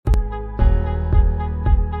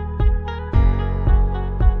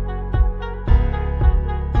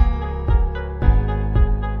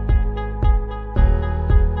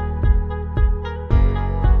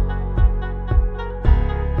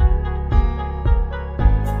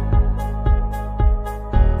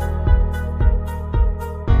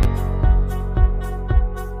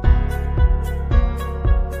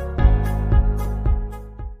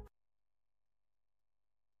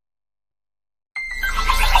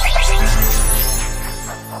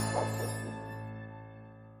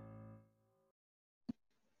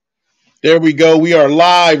There we go. We are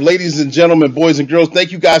live, ladies and gentlemen, boys and girls.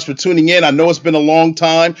 Thank you guys for tuning in. I know it's been a long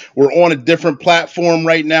time. We're on a different platform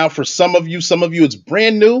right now. For some of you, it's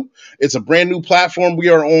brand new. It's a brand new platform.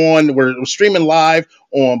 We're streaming live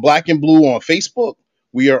on Black and Blue on Facebook.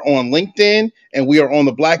 We are on LinkedIn and we are on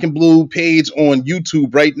the Black and Blue page on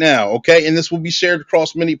YouTube right now. Okay. And this will be shared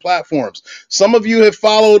across many platforms. Some of you have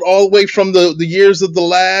followed all the way from the years of the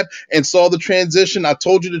lab and saw the transition. I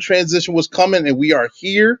told you the transition was coming and we are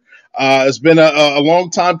here. It's been a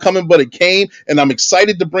long time coming, but it came, and I'm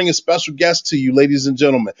excited to bring a special guest to you, ladies and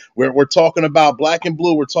gentlemen. We're talking about Black and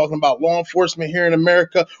Blue. We're talking about law enforcement here in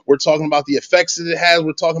America. We're talking about the effects that it has.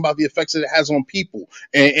 We're talking about the effects that it has on people,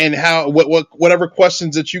 and how whatever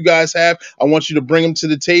questions that you guys have, I want you to bring them to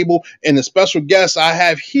the table. And the special guest I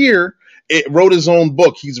have here, wrote his own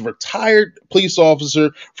book. He's a retired police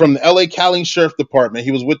officer from the LA County Sheriff Department.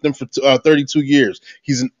 He was with them for 32 years.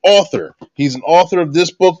 He's an author. He's an author of this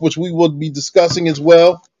book, which we will be discussing as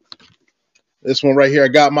well. This one right here, I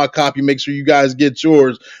got my copy. Make sure you guys get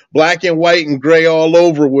yours. Black and white and gray all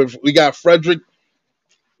over. We got Frederick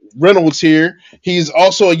Reynolds here. He's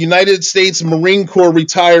also a United States Marine Corps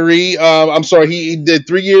retiree. He did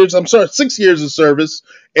 6 years of service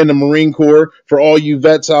in the Marine Corps. For all you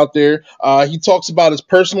vets out there, he talks about his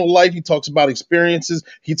personal life. He talks about experiences.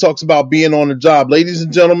 He talks about being on the job. Ladies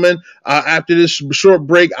and gentlemen, after this short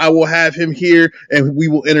break, I will have him here and we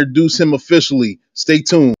will introduce him officially. Stay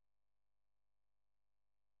tuned.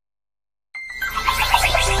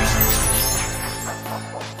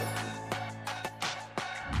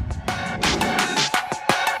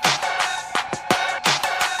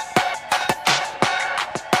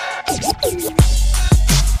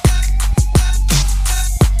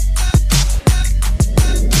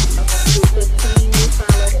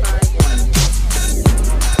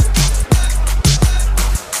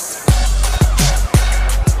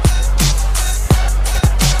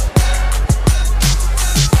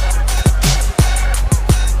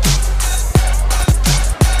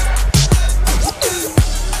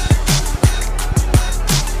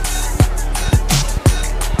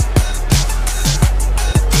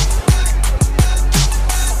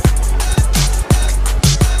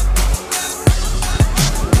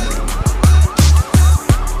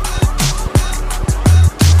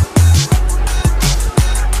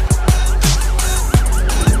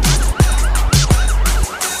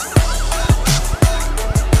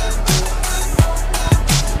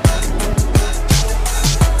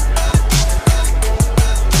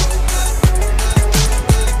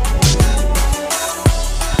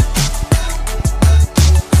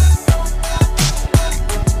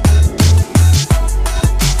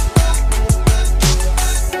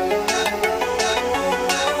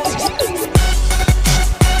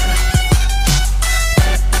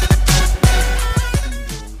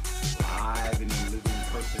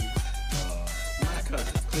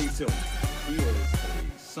 He is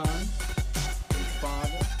a son, a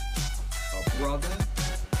father, a brother,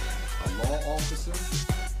 a law officer,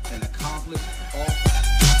 an accomplished officer.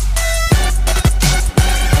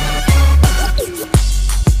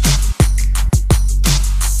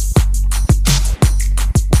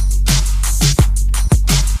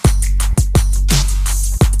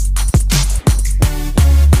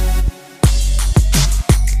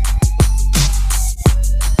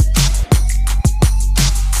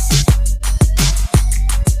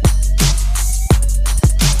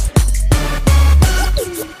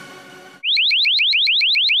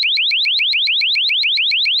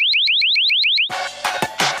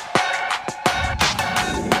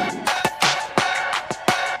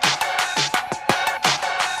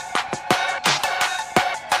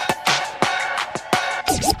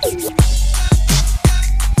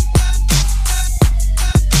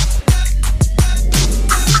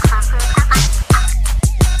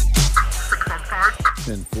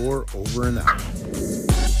 And 4 over and out.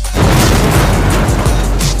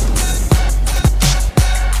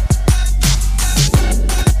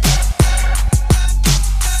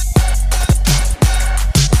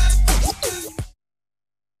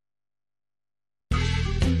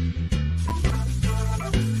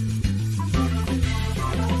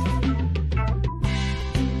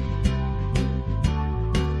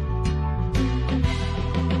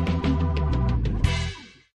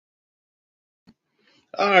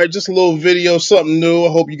 All right, just a little video, something new.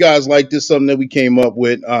 I hope you guys like this, something that we came up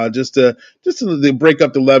with, just to break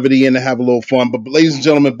up the levity and to have a little fun. But ladies and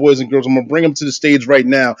gentlemen, boys and girls, I'm gonna bring them to the stage right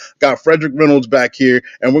now. Got Frederick Reynolds back here,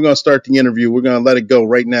 and we're gonna start the interview. We're gonna let it go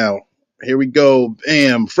right now. Here we go.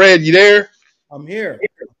 Bam, Fred, you there? I'm here.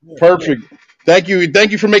 Perfect. Thank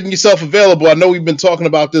you for making yourself available. I know we've been talking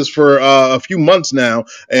about this for a few months now,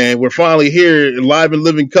 and we're finally here live in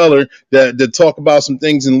living color to talk about some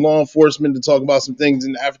things in law enforcement, to talk about some things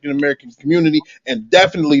in the African American community, and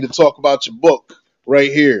definitely to talk about your book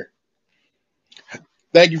right here.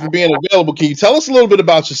 Thank you for being available. Can you tell us a little bit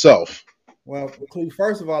about yourself? Well, Cleve,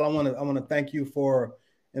 first of all, I want to thank you for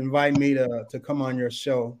inviting me to come on your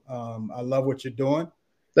show. I love what you're doing.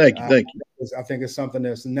 Thank you. I, Thank you. I think it's something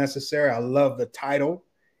that's necessary. I love the title,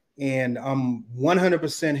 and I'm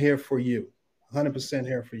 100% here for you. 100%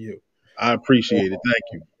 here for you. I appreciate it. Thank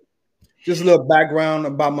you. Just a little background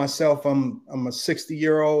about myself. I'm a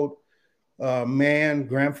 60-year-old man,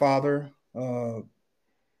 grandfather. I'm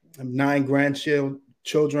 9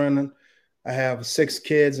 grandchildren. I have 6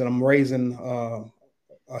 kids, and I'm raising a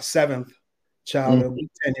 7th child. That'll be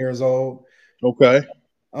 10 years old. Okay.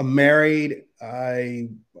 I'm married. I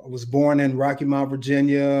was born in Rocky Mount,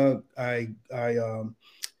 Virginia. I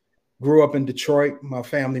grew up in Detroit. My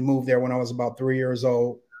family moved there when I was about 3 years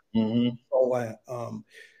old. So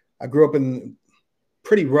I grew up in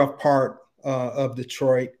pretty rough part of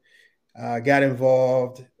Detroit. I got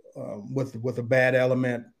involved with a bad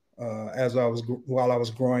element while I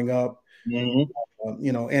was growing up.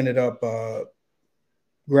 Ended up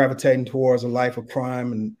gravitating towards a life of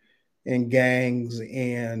crime and gangs,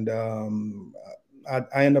 and I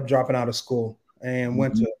ended up dropping out of school and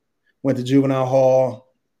went to juvenile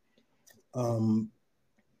hall.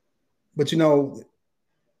 But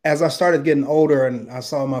as I started getting older and I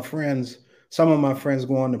saw some of my friends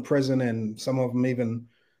going to prison, and some of them even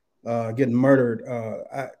getting murdered,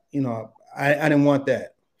 I didn't want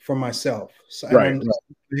that for myself. So I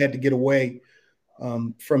had to get away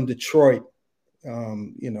from Detroit,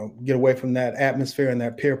 get away from that atmosphere and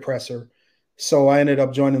that peer pressure. So I ended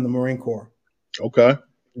up joining the Marine Corps. Okay.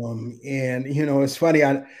 And it's funny.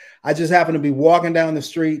 I just happened to be walking down the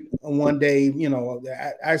street one day.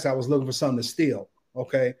 Actually, I was looking for something to steal.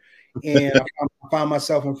 Okay, and I found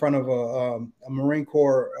myself in front of a Marine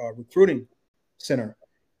Corps recruiting center,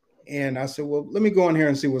 and I said, "Well, let me go in here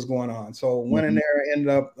and see what's going on." So went in there, ended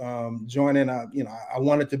up joining. I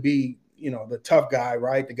wanted to be, the tough guy,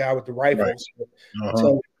 right? The guy with the rifles. Right.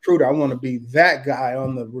 So recruiter, I want to be that guy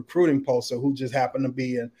on the recruiting poster who just happened to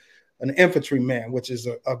be an infantryman, which is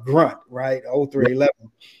a grunt, right? 0311.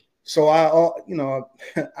 So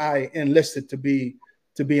I enlisted to be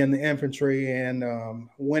in the infantry, and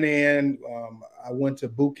went in. I went to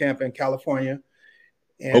boot camp in California,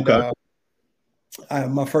 and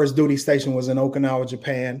my first duty station was in Okinawa,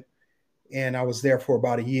 Japan, and I was there for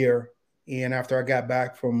about a year. And after I got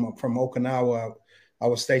back from Okinawa, I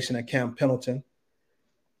was stationed at Camp Pendleton,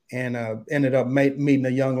 and ended up meeting a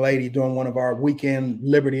young lady during one of our weekend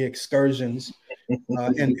Liberty excursions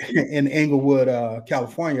in Inglewood,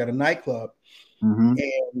 California, at a nightclub.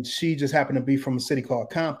 And she just happened to be from a city called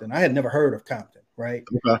Compton. I had never heard of Compton, right?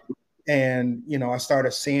 Okay. And I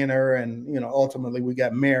started seeing her, and ultimately we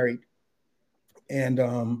got married, and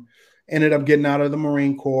ended up getting out of the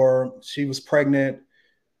Marine Corps. She was pregnant.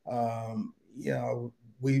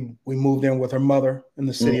 We moved in with her mother in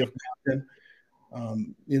the city of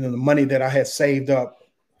Compton. The money that I had saved up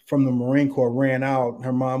from the Marine Corps ran out.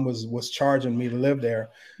 Her mom was charging me to live there,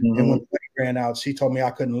 and when the money ran out, she told me I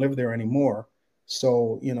couldn't live there anymore.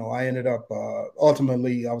 So I ended up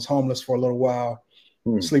ultimately I was homeless for a little while,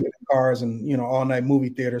 sleeping in cars and all night movie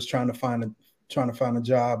theaters trying to find a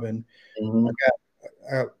job. And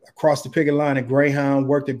I crossed the picket line at Greyhound,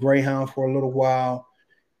 worked at Greyhound for a little while,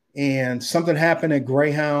 and something happened at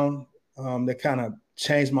Greyhound that kind of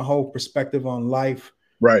changed my whole perspective on life.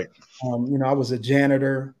 Right. I was a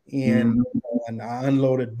janitor, and I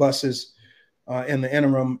unloaded buses in the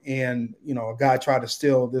interim, and a guy tried to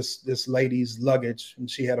steal this lady's luggage, and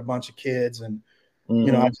she had a bunch of kids, and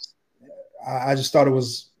I just thought it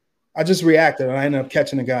was, I just reacted, and I ended up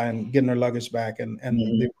catching the guy and getting her luggage back, and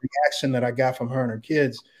the reaction that I got from her and her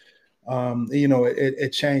kids, it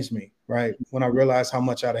changed me, right? When I realized how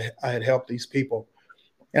much I had helped these people,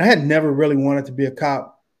 and I had never really wanted to be a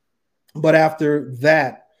cop, but after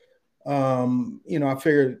that, I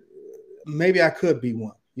figured maybe I could be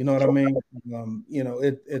one. You know what I mean?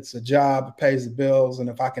 It's a job, it pays the bills, and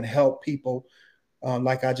if I can help people,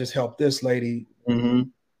 like I just helped this lady,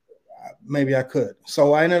 maybe I could.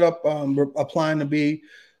 So I ended up applying to be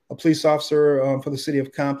a police officer for the city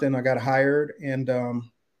of Compton. I got hired, and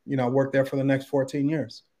I worked there for the next 14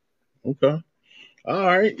 years. Okay. All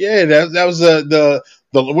right. Yeah, that was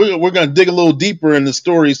we're going to dig a little deeper in the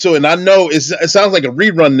stories too. And I know it sounds like a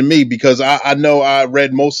rerun to me, because I know I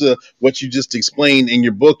read most of what you just explained in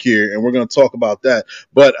your book here, and we're going to talk about that.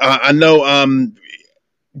 But I know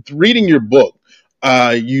reading your book,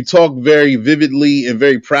 you talk very vividly and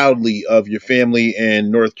very proudly of your family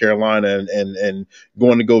in North Carolina and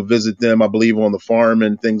going to go visit them, I believe, on the farm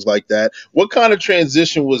and things like that. What kind of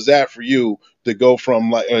transition was that for you to go from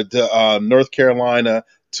North Carolina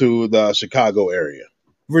to the Chicago area?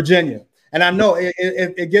 Virginia. And I know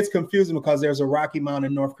it gets confusing because there's a Rocky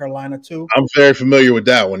Mountain in North Carolina too. I'm very familiar with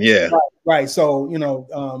that one. Yeah. Right. So,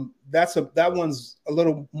 that one's a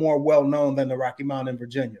little more well known than the Rocky Mountain in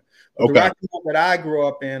Virginia. But the Rocky Mountain that I grew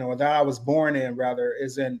up in, or that I was born in, rather,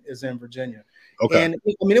 is in Virginia. Okay. And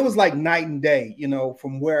it was like night and day,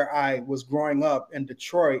 from where I was growing up in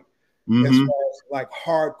Detroit, as far as like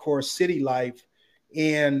hardcore city life.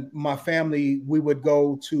 And my family, we would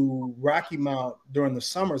go to Rocky Mount during the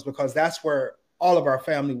summers because that's where all of our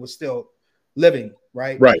family was still living.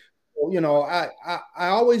 Right. Right. So, I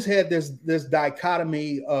always had this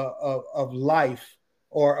dichotomy of life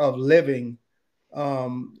or of living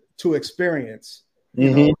to experience.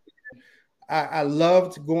 I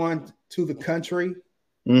loved going to the country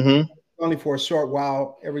only for a short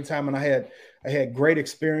while every time, and I had great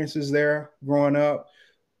experiences there growing up.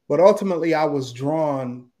 But ultimately, I was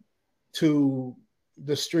drawn to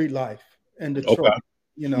the street life in Detroit,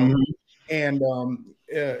 and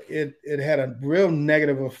it had a real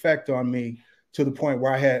negative effect on me to the point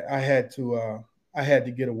where I had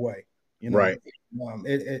to get away. Right.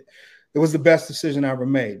 It was the best decision I ever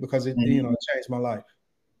made because it changed my life.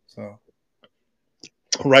 So.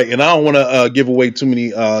 Right, and I don't want to give away too many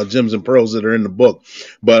gems and pearls that are in the book,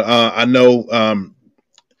 but I know.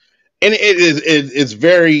 And it's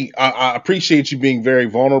very, I appreciate you being very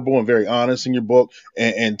vulnerable and very honest in your book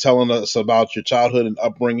and telling us about your childhood and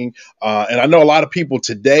upbringing. And I know a lot of people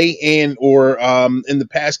today or in the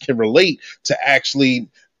past can relate to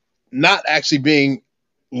not actually being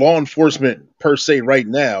law enforcement per se right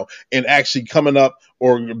now and actually coming up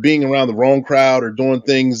or being around the wrong crowd or doing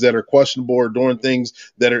things that are questionable or doing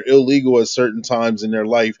things that are illegal at certain times in their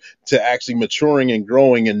life to actually maturing and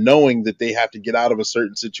growing and knowing that they have to get out of a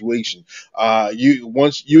certain situation.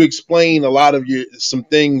 Once you explain a lot of some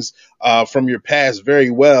things from your past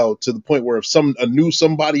very well to the point where if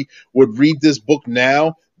somebody would read this book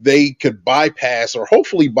now, they could bypass or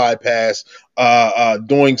hopefully bypass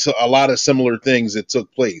doing a lot of similar things that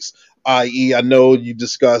took place. I.e., I know you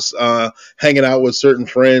discuss hanging out with certain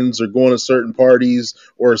friends or going to certain parties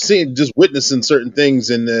or witnessing certain things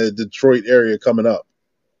in the Detroit area coming up.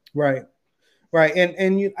 Right.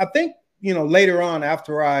 And I think, later on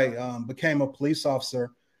after I became a police officer,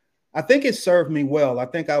 I think it served me well. I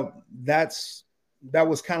think that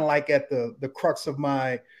was kind of like at the crux of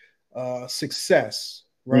my success.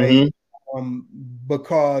 Right.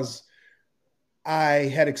 Because I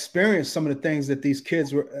had experienced some of the things that these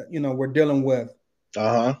kids were dealing with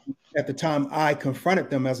at the time I confronted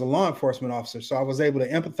them as a law enforcement officer. So I was able to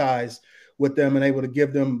empathize with them and able to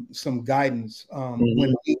give them some guidance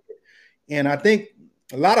when needed. And I think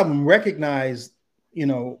a lot of them recognized,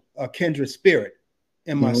 a kindred spirit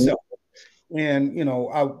in myself. And,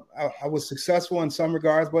 I was successful in some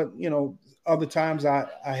regards, but, other times I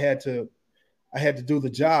had to do the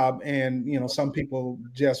job, and some people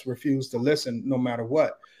just refused to listen no matter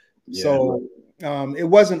what. Yeah. So it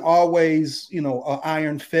wasn't always an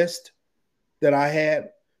iron fist that I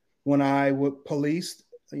had when I would police.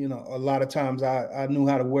 A lot of times I knew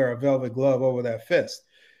how to wear a velvet glove over that fist,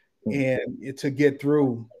 and to get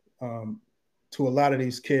through to a lot of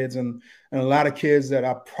these kids and a lot of kids that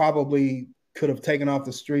I probably could have taken off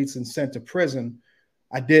the streets and sent to prison.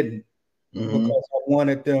 I didn't. Because I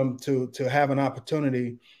wanted them to have an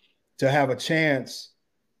opportunity to have a chance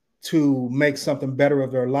to make something better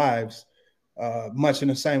of their lives, much in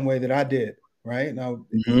the same way that I did. Right now,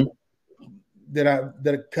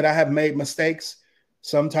 could I have made mistakes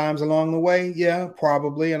sometimes along the way? Yeah,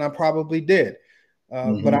 probably, and I probably did.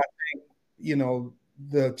 But I think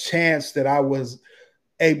the chance that I was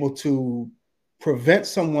able to prevent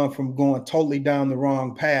someone from going totally down the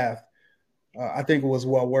wrong path, I think it was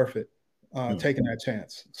well worth it. Taking that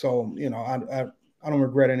chance. So, I don't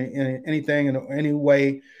regret anything in any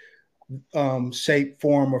way, shape,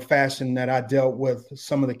 form, or fashion that I dealt with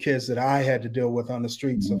some of the kids that I had to deal with on the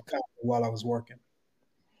streets of Compton while I was working.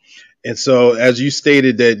 And so, as you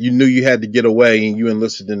stated that you knew you had to get away and you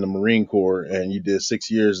enlisted in the Marine Corps and you did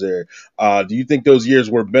 6 years there, do you think those years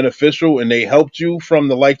were beneficial and they helped you from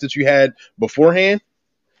the life that you had beforehand?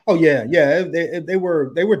 Oh, yeah. They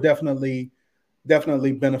were definitely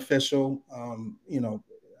beneficial.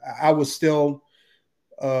 I was still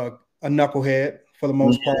a knucklehead for the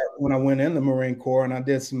most part when I went in the Marine Corps, and I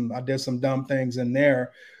did some dumb things in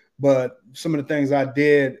there. But some of the things I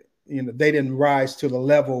did, they didn't rise to the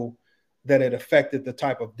level that it affected the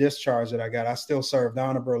type of discharge that I got. I still served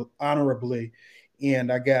honorably,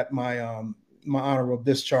 and I got my my honorable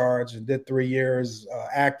discharge and did 3 years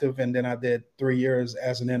active, and then I did 3 years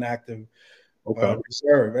as an inactive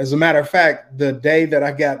reserve. As a matter of fact, the day that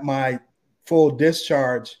I got my full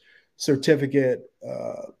discharge certificate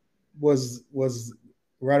was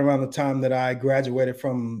right around the time that I graduated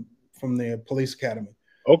from the police academy.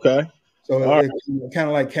 Okay. So it kind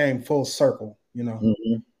of like came full circle, you know.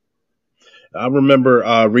 Mm-hmm. I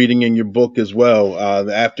remember reading in your book as well,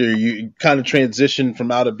 after you kind of transitioned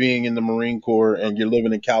from out of being in the Marine Corps and you're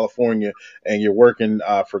living in California and you're working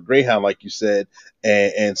for Greyhound, like you said,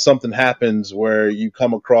 and something happens where you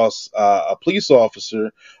come across a police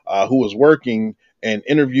officer who was working and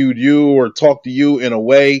interviewed you or talked to you in a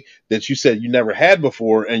way that you said you never had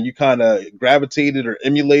before, and you kind of gravitated or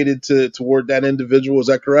emulated toward that individual. Is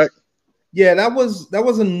that correct? Yeah, that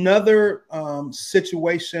was another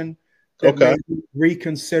situation that made me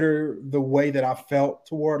reconsider the way that I felt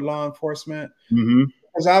toward law enforcement. Mm-hmm.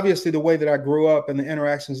 Because obviously the way that I grew up and the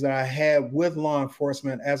interactions that I had with law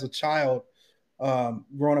enforcement as a child,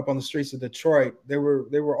 growing up on the streets of Detroit, they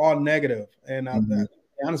were all negative. And to be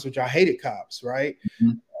honest with you, I hated cops, right?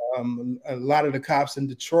 Mm-hmm. A lot of the cops in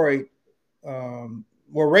Detroit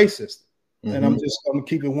were racist. Mm-hmm. And I'm going to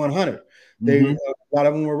keep it 100. A lot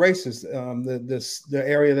of them were racist. The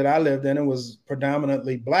area that I lived in, it was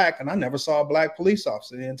predominantly black, and I never saw a black police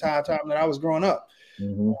officer the entire time that I was growing up.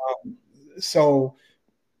 Mm-hmm. So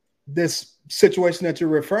this situation that you're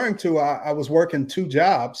referring to, I was working 2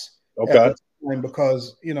 jobs at the time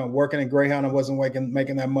because, working at Greyhound, I wasn't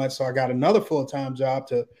making that much. So I got another full-time job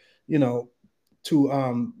to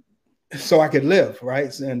so I could live,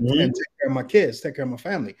 right? And take care of my kids, take care of my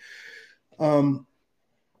family.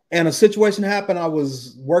 And a situation happened. I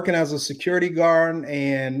was working as a security guard,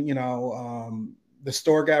 and the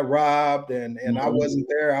store got robbed, and I wasn't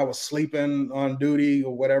there. I was sleeping on duty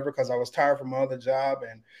or whatever because I was tired from my other job,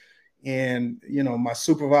 and my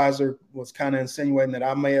supervisor was kind of insinuating that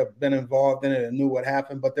I may have been involved in it and knew what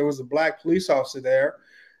happened. But there was a black police officer there,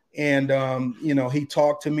 and he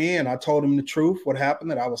talked to me, and I told him the truth, what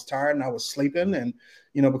happened, that I was tired and I was sleeping, and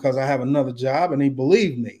because I have another job, and he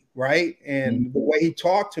believed me, right? And the way he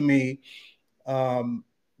talked to me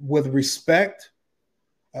with respect,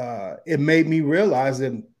 it made me realize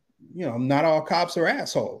that, not all cops are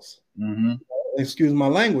assholes. Mm-hmm. Excuse my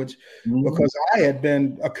language, because I had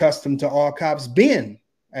been accustomed to all cops being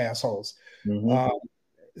assholes. Mm-hmm.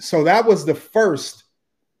 So that was the first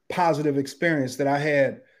positive experience that I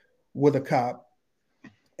had with a cop.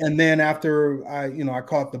 And then after I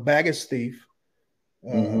caught the baggage thief,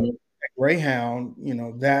 at Greyhound,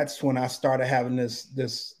 that's when I started having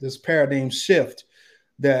this paradigm shift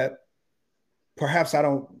that perhaps I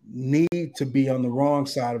don't need to be on the wrong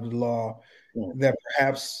side of the law, that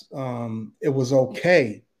perhaps it was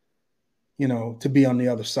okay, to be on the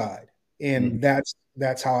other side. And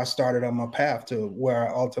that's how I started on my path to where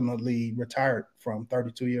I ultimately retired from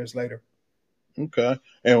 32 years later. Okay.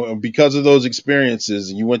 And because of those experiences,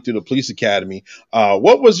 and you went through the police academy,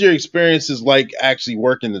 what was your experiences like actually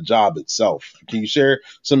working the job itself? Can you share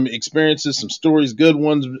some experiences, some stories, good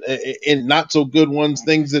ones and not so good ones,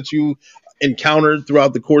 things that you encountered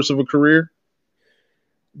throughout the course of a career?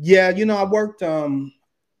 Yeah, I worked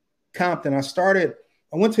Compton. I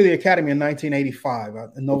went to the academy in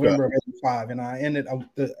 1985, in November of 85, and I ended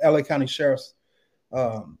the LA County Sheriff's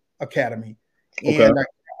Academy. And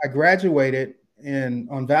I graduated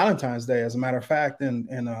on Valentine's Day, as a matter of fact, in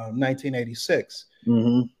 1986.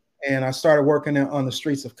 Mm-hmm. And I started working on the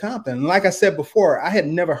streets of Compton. And like I said before, I had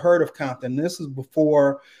never heard of Compton. This is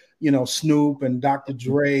before, Snoop and Dr.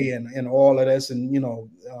 Dre and all of this, and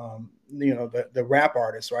the rap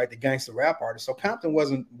artists, right? The gangster rap artists. So Compton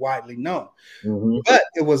wasn't widely known, but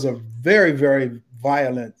it was a very, very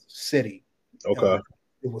violent city. Okay.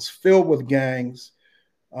 It was filled with gangs.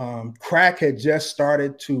 Crack had just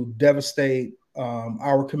started to devastate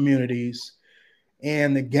our communities,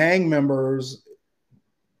 and the gang members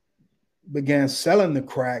began selling the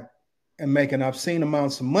crack and making obscene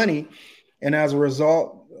amounts of money. And as a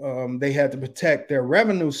result, they had to protect their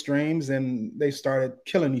revenue streams, and they started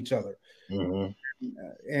killing each other. Mm-hmm.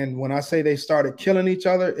 And when I say they started killing each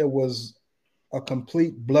other, it was a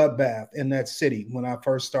complete bloodbath in that city when I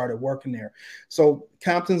first started working there. So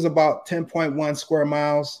Compton's about 10.1 square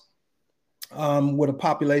miles, with a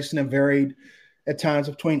population that varied at times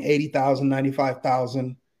between 80,000,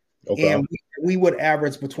 95,000. Okay. And we would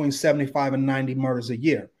average between 75 and 90 murders a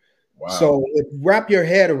year. Wow. So wrap your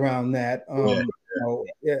head around that.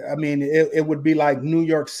 I mean, it would be like New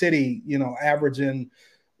York City, averaging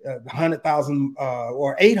 100,000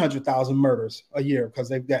 or 800,000 murders a year because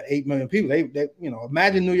they've got 8 million people. They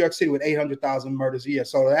imagine New York City with 800,000 murders a year.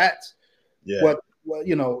 So that's what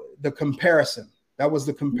the comparison. That was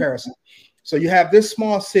the comparison. So you have this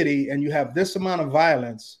small city and you have this amount of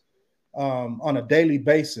violence on a daily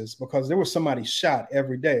basis because there was somebody shot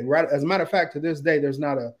every day. Right. As a matter of fact, to this day, there's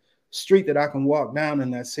not a street that I can walk down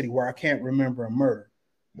in that city where I can't remember a murder.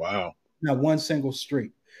 Wow. Not one single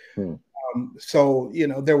street. So,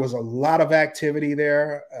 there was a lot of activity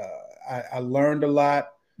there. I learned a lot.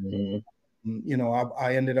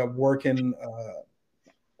 I ended up working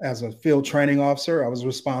as a field training officer. I was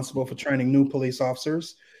responsible for training new police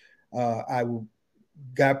officers. I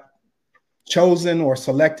got chosen or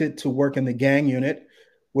selected to work in the gang unit,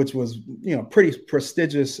 which was, pretty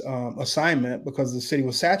prestigious assignment because the city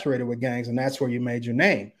was saturated with gangs, and that's where you made your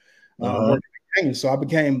name. So I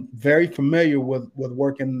became very familiar with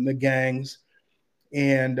working the gangs.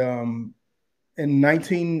 And in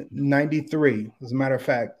 1993, as a matter of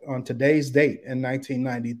fact, on today's date in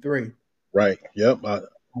 1993. Right. Yep. It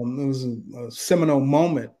was a seminal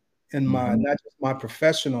moment in my, not just my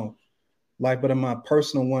professional life, but in my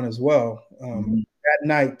personal one as well. That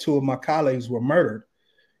night, 2 of my colleagues were murdered.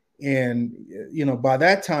 And, by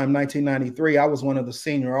that time, 1993, I was one of the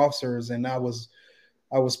senior officers, and I was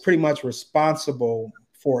pretty much responsible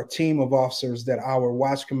for a team of officers that our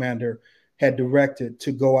watch commander had directed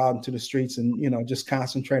to go out into the streets and, just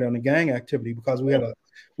concentrate on the gang activity because we had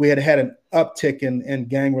an uptick in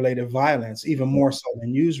gang related violence, even more so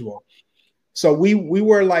than usual. So we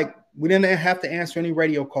were like, we didn't have to answer any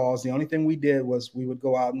radio calls. The only thing we did was we would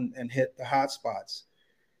go out and hit the hot spots.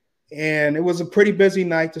 And it was a pretty busy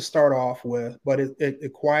night to start off with, but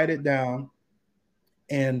it quieted down.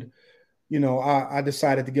 And I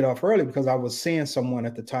decided to get off early because I was seeing someone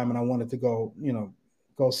at the time and I wanted to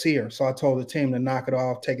go see her. So I told the team to knock it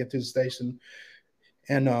off, take it to the station,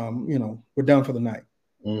 and, we're done for the night.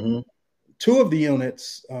 2 of the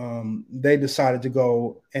units, they decided to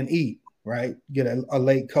go and eat, right? Get a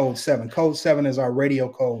late code 7. Code 7 is our radio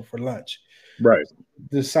code for lunch. Right.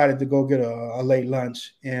 Decided to go get a late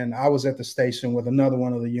lunch. And I was at the station with another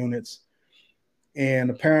one of the units.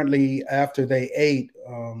 And apparently after they ate,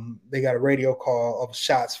 they got a radio call of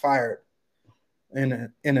shots fired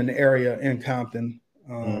in an area in Compton.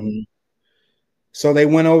 So they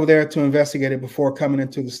went over there to investigate it before coming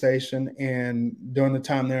into the station. And during the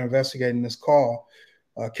time they're investigating this call,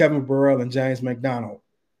 Kevin Burrell and James McDonald,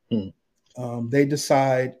 they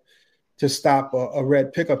decide to stop a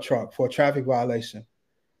red pickup truck for a traffic violation.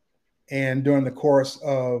 And during the course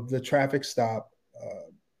of the traffic stop,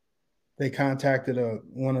 they contacted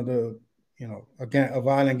one of the, a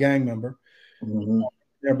violent gang member,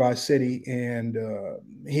 nearby city, and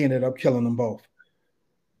he ended up killing them both.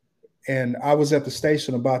 And I was at the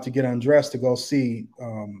station about to get undressed to go see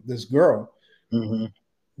this girl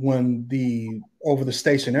when over the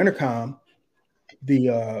station intercom,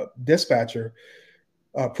 the dispatcher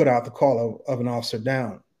put out the call of an officer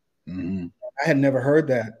down. I had never heard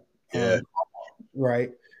that.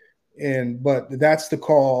 Right. But that's the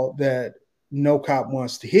call that no cop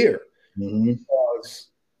wants to hear. Because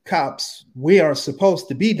cops, we are supposed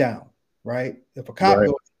to be down, right? If a cop goes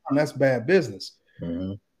down, that's bad business.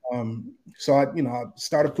 So I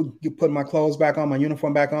started putting my clothes back on, my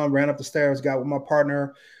uniform back on, ran up the stairs, got with my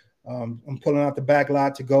partner. I'm pulling out the back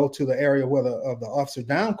lot to go to the area where the officer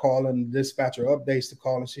down call, and the dispatcher updates the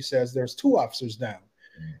call, and she says there's 2 officers down.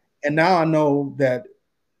 And now I know that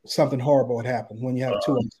something horrible had happened when you have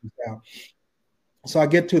 2 officers down. So I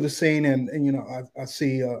get to the scene, and I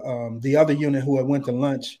see the other unit who had went to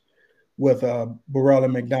lunch with Burrell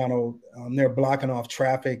and McDonald. They're blocking off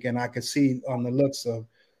traffic, and I could see on the looks of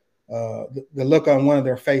the look on one of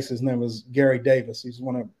their faces. His name was Gary Davis. He's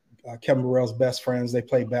one of Kevin Burrell's best friends. They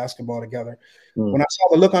played basketball together. When I saw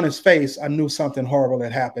the look on his face, I knew something horrible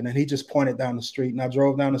had happened, and he just pointed down the street. And I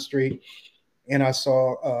drove down the street, and I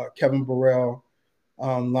saw Kevin Burrell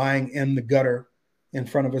lying in the gutter in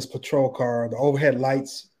front of his patrol car. The overhead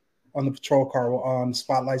lights on the patrol car were on,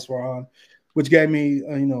 spotlights were on, which gave me,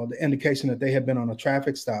 the indication that they had been on a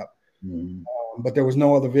traffic stop. But there was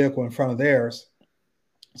no other vehicle in front of theirs.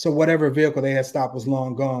 So whatever vehicle they had stopped was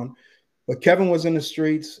long gone. But Kevin was in the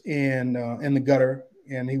streets and in the gutter,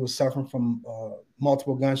 and he was suffering from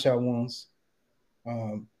multiple gunshot wounds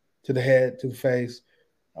to the head, to the face.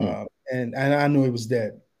 And I knew he was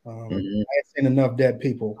dead. I had seen enough dead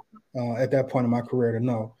people at that point in my career to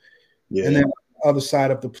know. And then on the other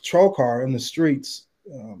side of the patrol car in the streets,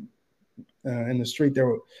 there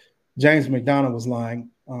were James McDonald was lying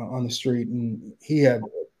on the street, and he had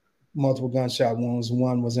multiple gunshot wounds.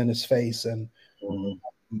 One was in his face, and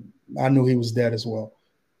I knew he was dead as well.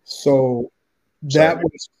 So Sorry.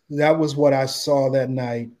 that was what I saw that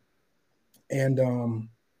night. And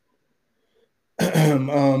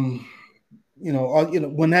when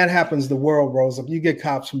that happens, the world rolls up. You get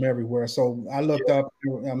cops from everywhere. So I looked up.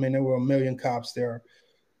 I mean, there were a million cops there,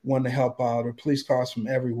 wanting to help out, or police cars from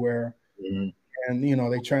everywhere. Mm-hmm. And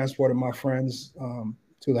they transported my friends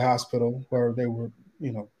to the hospital where they were,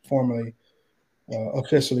 formerly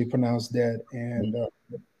officially pronounced dead. And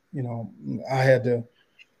I had the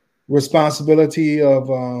responsibility of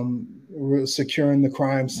securing the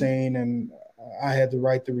crime scene, and I had to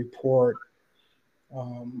write the report.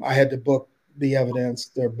 I had to book the evidence,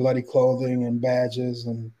 their bloody clothing and badges,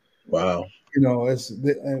 and Wow. it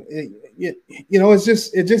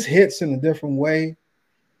just hits in a different way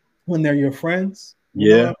when they're your friends.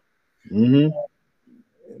 Yeah. Mm-hmm.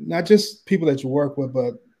 Not just people that you work with,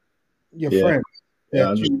 but your friends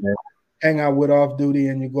that you hang out with off duty,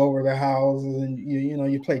 and you go over their houses, and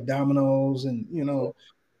you play dominoes, and you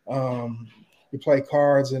play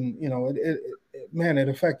cards, and it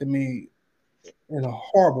affected me in a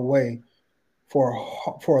horrible way for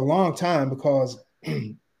a long time, because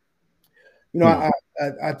I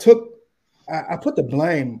put the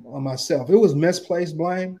blame on myself. It was misplaced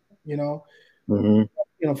blame. Mm-hmm.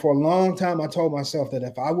 For a long time, I told myself that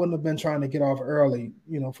if I wouldn't have been trying to get off early,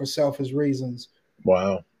 for selfish reasons,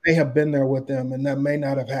 wow, I may have been there with them, and that may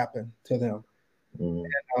not have happened to them. Mm-hmm.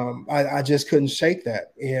 And, I just couldn't shake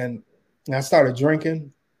that, and I started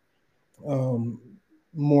drinking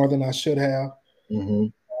more than I should have. Mm-hmm.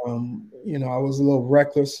 I was a little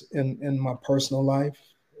reckless in my personal life.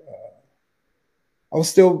 I was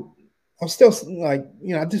still like,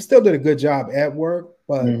 I just still did a good job at work,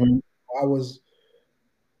 but Mm-hmm.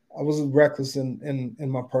 I was reckless in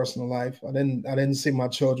my personal life. I didn't see my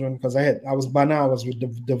children, because I was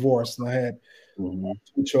divorced, and I had Mm-hmm.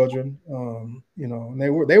 2 children. And they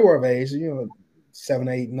were of age, 7,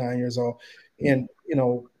 8, 9 years old, and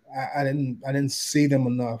I didn't see them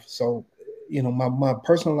enough. So my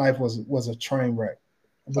personal life was a train wreck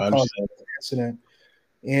because of the incident.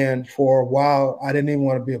 And for a while, I didn't even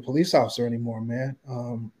want to be a police officer anymore, man.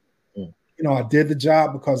 I did the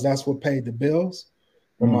job because that's what paid the bills,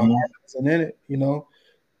 but my heart wasn't in it,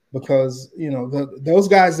 because those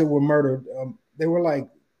guys that were murdered, they were like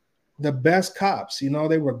the best cops.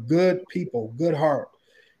 They were good people, good heart,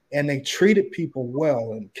 and they treated people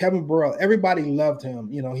well. And Kevin Burrell, everybody loved him.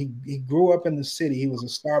 He grew up in the city. He was a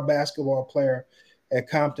star basketball player at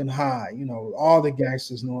Compton High. All the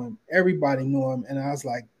gangsters knew him. Everybody knew him. And I was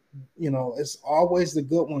like, it's always the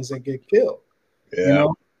good ones that get killed. Yeah.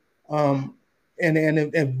 And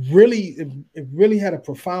it really had a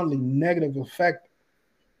profoundly negative effect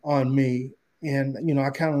on me. And I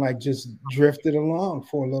kind of like just drifted along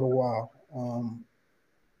for a little while.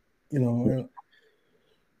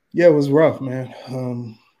 Yeah, it was rough, man.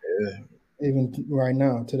 Even right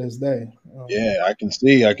now, to this day. Yeah, I can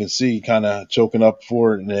see kind of choking up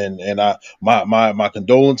for it, and my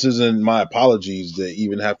condolences and my apologies to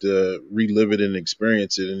even have to relive it and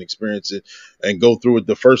experience it and go through it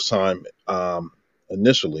the first time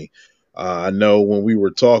initially. I know when we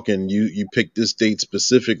were talking, you picked this date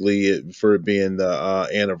specifically for it being the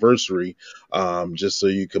anniversary, just so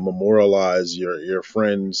you can memorialize your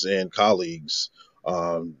friends and colleagues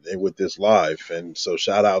with this live, and so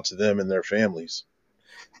shout out to them and their families.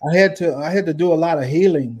 I had to do a lot of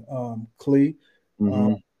healing, Clee,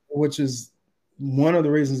 Mm-hmm. Which is one of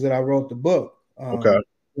the reasons that I wrote the book. Okay.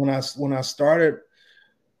 When I started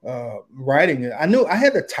writing it, I knew I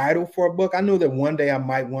had the title for a book. I knew that one day I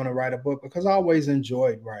might want to write a book because I always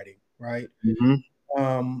enjoyed writing, right?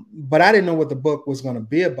 Mm-hmm. But I didn't know what the book was going to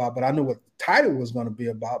be about, but I knew what the title was going to be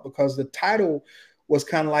about, because the title was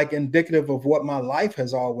kind of like indicative of what my life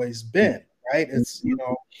has always been, right? It's,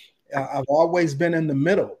 I've always been in the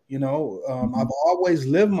middle, I've always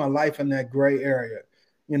lived my life in that gray area.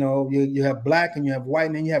 You have black and you have white,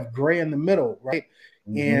 and then you have gray in the middle, right?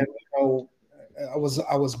 Mm-hmm. And I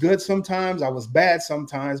was good sometimes, I was bad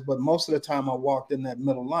sometimes, but most of the time I walked in that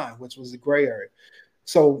middle line, which was the gray area.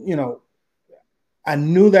 So, I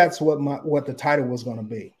knew that's what the title was going to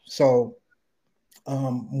be. So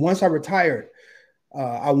once I retired,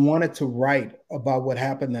 I wanted to write about what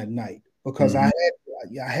happened that night, because I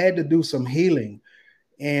had to do some healing,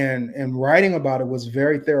 and writing about it was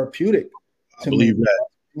very therapeutic to me. That.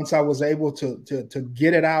 Once I was able to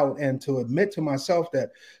get it out and to admit to myself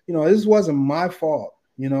that, this wasn't my fault.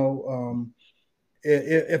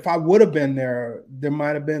 If I would have been there, there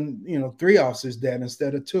might have been, 3 officers dead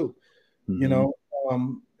instead of 2, and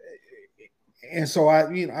so I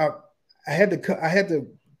had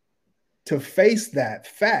to face that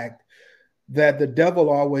fact that the devil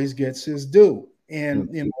always gets his due. And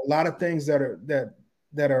Mm. you know, a lot of things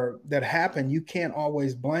that happen, you can't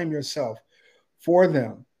always blame yourself for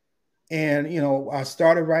them. And you know, I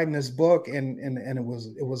started writing this book, and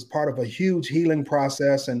it was part of a huge healing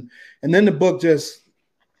process, and then the book just,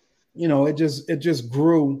 you know, it just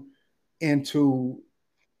grew into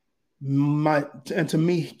into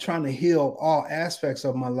me trying to heal all aspects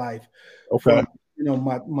of my life, Okay. from, you know,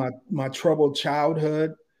 my troubled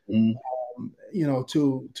childhood, Mm. you know,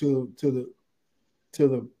 to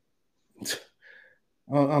the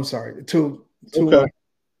I'm sorry, to Okay.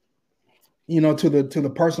 you know, to the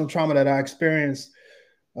personal trauma that I experienced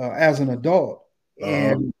as an adult. Uh-huh.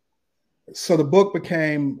 And so the book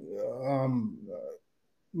became, um,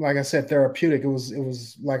 like I said, therapeutic. It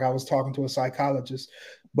was like I was talking to a psychologist,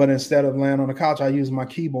 but instead of laying on the couch, I used my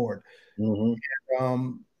keyboard. Hmm.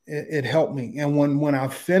 It helped me. And when I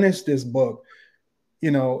finished this book, you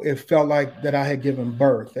know, it felt like that I had given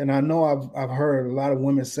birth. And I know I've heard a lot of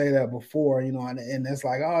women say that before, you know, and it's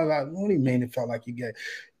like, oh, like, what do you mean it felt like you gave?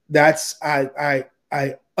 That's I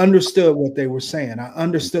understood what they were saying. I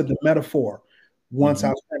understood the metaphor once I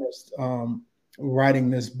Hmm. finished writing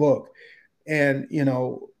this book. And you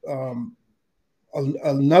know,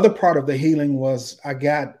 another part of the healing was I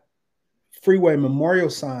got freeway memorial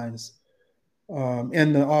signs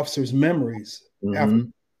in the officers' memories after Hmm.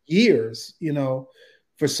 years. You know,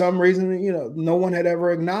 for some reason, you know, no one had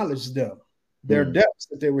ever acknowledged them, their Hmm. deaths,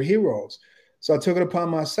 that they were heroes. So I took it upon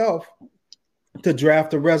myself to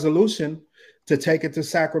draft a resolution to take it to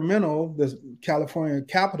Sacramento, the California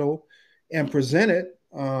capital, and present it,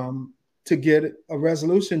 to get a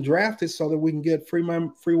resolution drafted so that we can get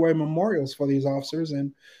freeway memorials for these officers.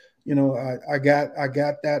 And you know, I got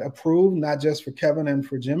that approved, not just for Kevin and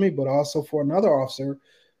for Jimmy, but also for another officer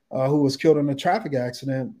who was killed in a traffic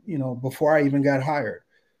accident. You know, before I even got hired,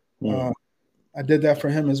 uh, I did that for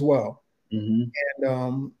him as well. Hmm.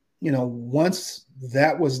 And you know, once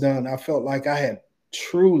that was done, I felt like I had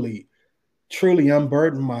truly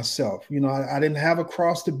unburdened myself. You know, I didn't have a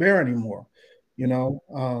cross to bear anymore. You know,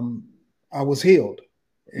 I was healed,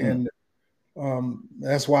 and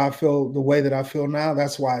that's why I feel the way that I feel now.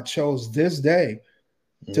 That's why I chose this day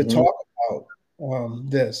to Hmm. talk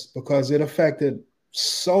about this, because it affected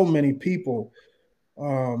so many people,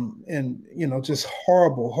 in, you know, just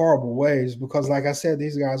horrible ways. Because, like I said,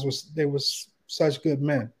 these guys were such good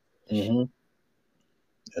men. Hmm.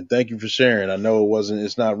 And thank you for sharing. I know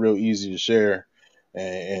it's not real easy to share,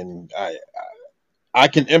 and I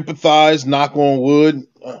can empathize. Knock on wood.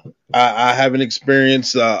 I haven't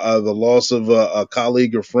experienced the loss of a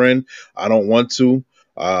colleague or friend. I don't want to,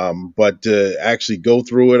 but to actually go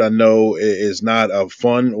through it, I know it is not a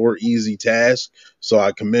fun or easy task. So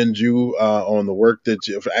I commend you on the work that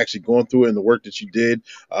you for actually going through it, and the work that you did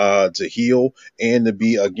to heal and to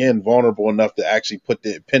be again vulnerable enough to actually put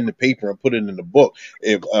the pen to paper and put it in the book.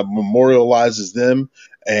 It memorializes them,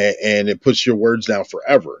 and it puts your words down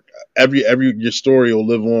forever. Every your story will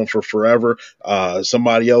live on for forever.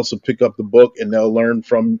 Somebody else will pick up the book and they'll learn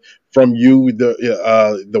from you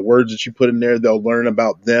the words that you put in there. They'll learn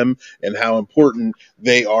about them and how important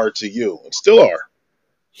they are to you, and still are.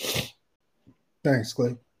 Thanks,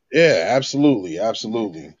 Clay. Yeah, absolutely,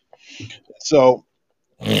 absolutely. So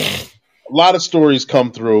a lot of stories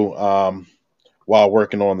come through while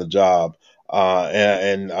working on the job.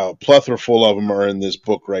 And a plethora full of them are in this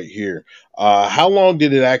book right here. How long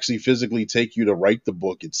did it actually physically take you to write the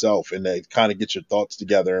book itself and to kind of get your thoughts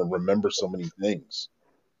together and remember so many things?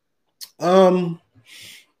 Um,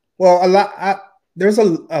 well, there's a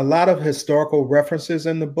lot of historical references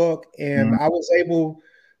in the book, and Mhm. I was able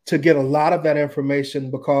to get a lot of that information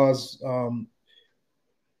because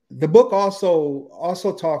the book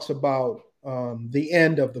also talks about the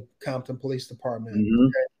end of the Compton Police Department.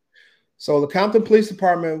 Mhm. So the Compton Police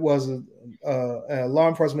Department was a law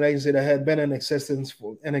enforcement agency that had been in existence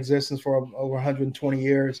for over 120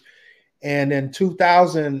 years, and in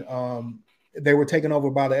 2000, they were taken over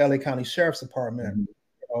by the LA County Sheriff's Department. Mhm.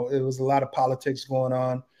 You know, it was a lot of politics going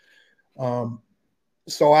on.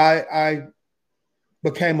 So I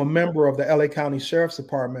became a member of the LA County Sheriff's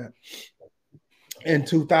Department in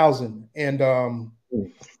 2000, and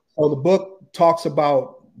so the book talks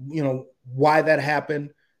about, you know, why that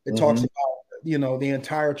happened. It talks Mhm. about, you know, the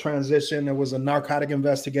entire transition. There was a narcotic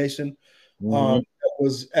investigation Mhm. that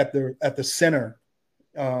was at the center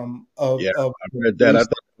Yeah, of I the read that. I police.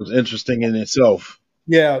 thought it was interesting in itself.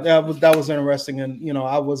 Yeah, that was interesting, and you know,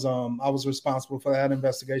 I was responsible for that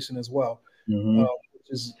investigation as well, uh, Mhm. which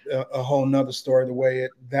is a whole nother story. The way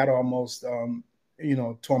that almost you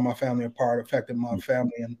know, tore my family apart, affected my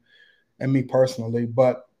family and me personally.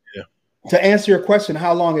 But Yeah. to answer your question,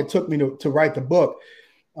 how long it took me to write the book.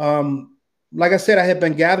 Like I said, I had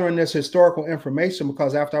been gathering this historical information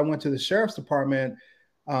because after I went to the sheriff's department,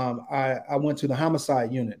 I went to the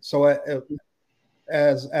homicide unit. So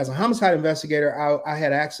as a homicide investigator, I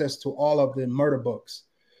had access to all of the murder books.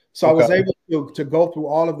 So I was able to go through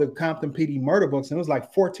all of the Compton PD murder books, and it was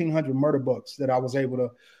like 1,400 murder books that I was able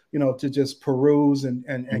to, to just peruse and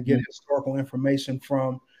get historical information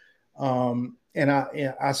from. And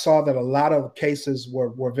I saw that a lot of cases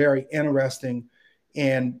were very interesting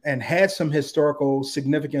and had some historical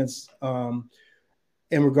significance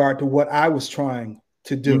in regard to what I was trying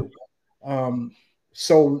to do.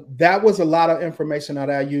 So that was a lot of information that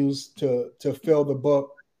I used to fill the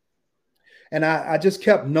book. And I just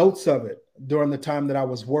kept notes of it during the time that I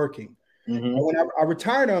was working. When I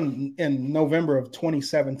retired in November of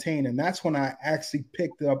 2017, and that's when I actually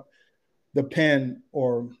picked up the pen,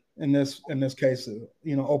 or in this case,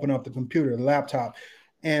 open up the computer, the laptop,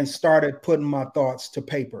 and started putting my thoughts to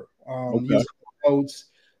paper. Using notes.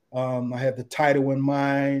 I had the title in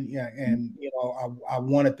mind, and I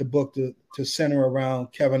wanted the book to center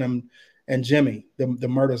around Kevin and Jimmy, the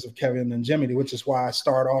murders of Kevin and Jimmy, which is why I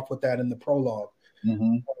start off with that in the prologue.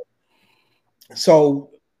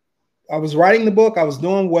 So I was writing the book, I was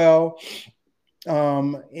doing well,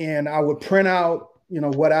 and I would print out,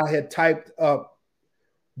 what I had typed up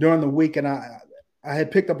during the week, and I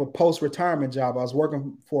had picked up a post-retirement job. I was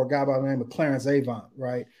working for a guy by the name of Clarence Avant,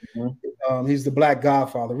 right? He's the Black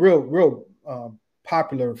Godfather, real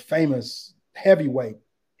popular, famous heavyweight.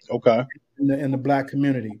 In the Black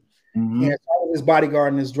community. And I was his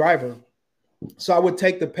bodyguard and his driver. So I would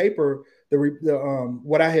take the paper,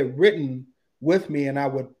 what I had written with me, and I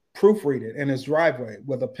would proofread it in his driveway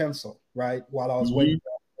with a pencil, right? While I was waiting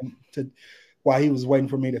while he was waiting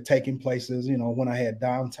for me to take him places, when I had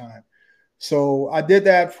downtime. So I did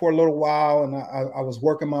that for a little while, and I was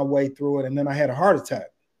working my way through it, and then I had a heart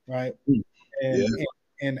attack, right?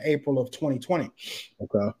 In April of 2020.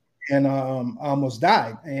 And I almost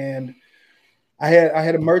died. And I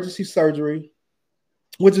had emergency surgery,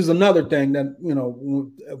 which is another thing that,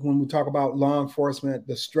 when we talk about law enforcement,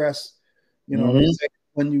 the stress,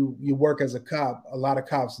 when you work as a cop, a lot of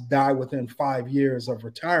cops die within 5 years of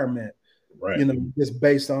retirement, just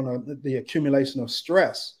based on the accumulation of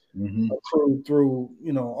stress accrued through,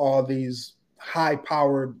 all these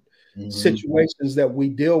high-powered situations that we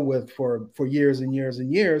deal with for years and years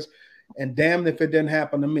and years. And damned if it didn't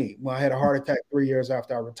happen to me. Well, I had a heart attack 3 years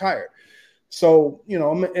after I retired. So,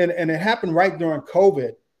 and it happened right during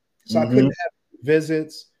COVID. So I couldn't have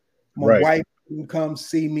visits. My wife couldn't come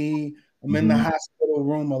see me. I'm in the hospital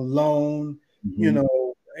room alone,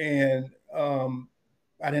 and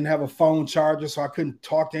I didn't have a phone charger, so I couldn't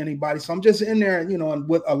talk to anybody. So I'm just in there, and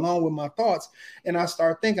alone with my thoughts. And I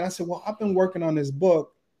started thinking, I said, well, I've been working on this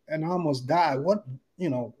book and I almost died. What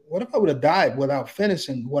if I would have died without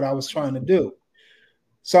finishing what I was trying to do?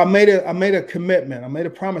 So I made a commitment. I made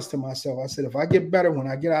a promise to myself. I said, if I get better, when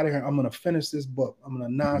I get out of here, I'm going to finish this book. I'm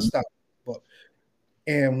going to nonstop this book.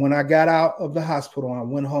 And when I got out of the hospital, I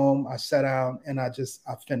went home, I sat down, and I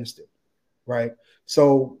finished it. Right.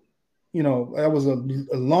 So, that was a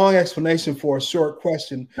long explanation for a short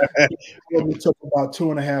question. It took about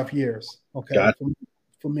 2.5 years. Okay.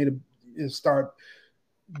 For me to start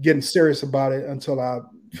getting serious about it until I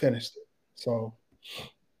finished it. So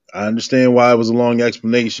I understand why it was a long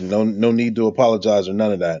explanation. No need to apologize or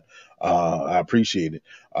none of that. I appreciate it.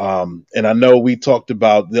 And I know we talked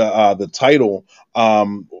about the title.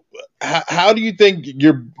 How do you think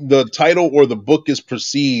the title or the book is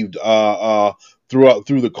perceived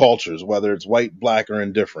through the cultures, whether it's white, black, or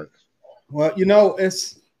indifferent? Well,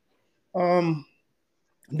 it's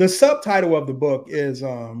the subtitle of the book is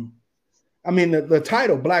the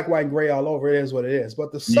title, Black, White, and Gray All Over, it is what it is.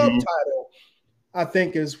 But the subtitle, I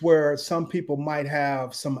think, is where some people might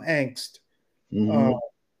have some angst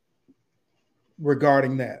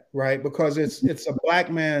regarding that, right? Because it's a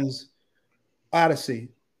Black man's odyssey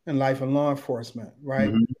in life and law enforcement,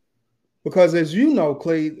 right? Because as you know,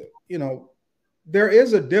 Clay, there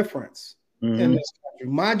is a difference in this country.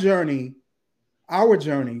 My journey, our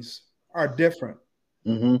journeys are different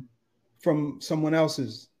from someone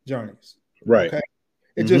else's journeys. Right. Okay.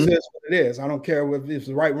 It just is what it is. I don't care if it's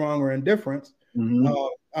right, wrong, or indifference.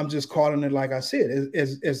 I'm just calling it like I see it.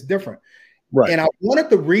 It's different. Right. And I wanted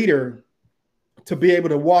the reader to be able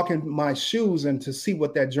to walk in my shoes and to see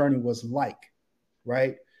what that journey was like.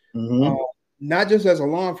 Right. Not just as a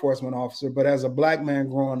law enforcement officer, but as a Black man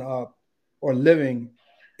growing up or living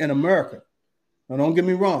in America. Now, don't get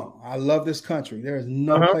me wrong. I love this country. There is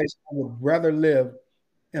no place I would rather live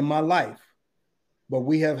in my life but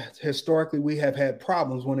we have historically we have had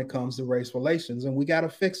problems when it comes to race relations, and we got to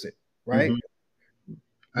fix it, right?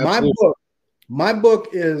 Absolutely. My book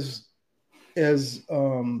is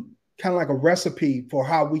kind of like a recipe for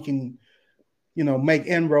how we can, make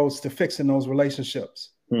inroads to fixing those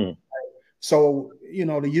relationships. So,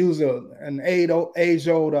 to use an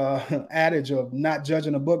age-old adage of not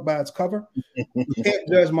judging a book by its cover, you can't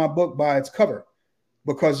judge my book by its cover,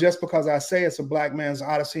 because just because I say it's a Black man's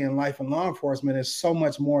odyssey in life and law enforcement is so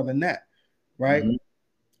much more than that, right?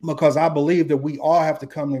 Because I believe that we all have to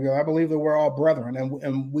come together. I believe that we're all brethren,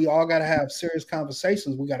 and we all got to have serious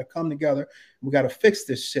conversations. We got to come together. We got to fix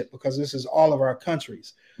this shit, because this is all of our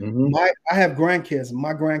countries. I have grandkids.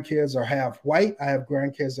 My grandkids are half white. I have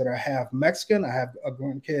grandkids that are half Mexican. I have a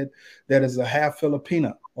grandkid that is a half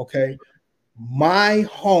Filipina. Okay. My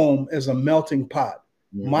home is a melting pot.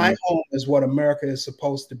 My home is what America is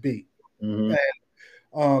supposed to be. And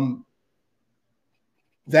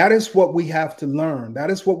that is what we have to learn. That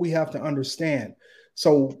is what we have to understand.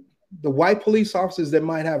 So the white police officers that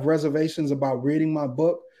might have reservations about reading my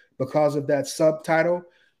book because of that subtitle,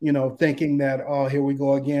 thinking that, oh, here we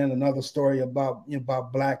go again, another story about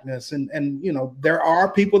Blackness. And there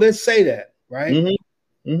are people that say that, right?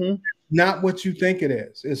 Not what you think it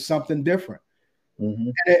is. It's something different.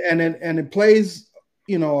 And it plays,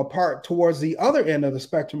 a part towards the other end of the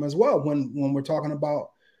spectrum as well. When we're talking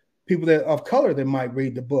about people that of color that might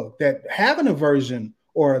read the book, that have an aversion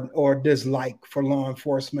or dislike for law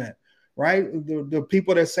enforcement, right? The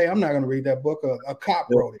people that say, I'm not going to read that book, a cop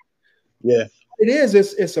wrote it. Yeah.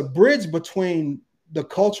 It's a bridge between the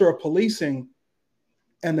culture of policing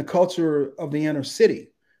and the culture of the inner city,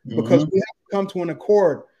 because we have to come to an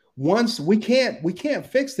accord. Once we can't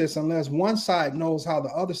fix this unless one side knows how the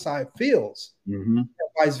other side feels, and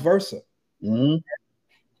vice versa.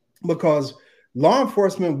 Because law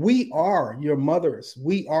enforcement, we are your mothers,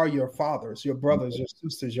 we are your fathers, your brothers, your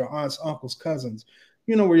sisters, your aunts, uncles, cousins.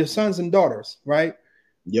 We're your sons and daughters, right?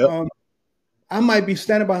 Yep. I might be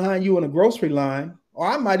standing behind you in a grocery line, or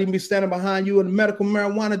I might even be standing behind you in a medical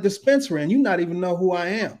marijuana dispensary, and you not even know who I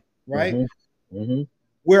am, right?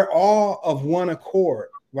 We're all of one accord,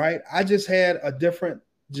 right? I just had a different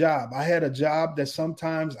job. I had a job that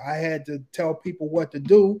sometimes I had to tell people what to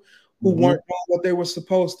do who weren't doing what they were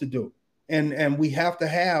supposed to do. And we have to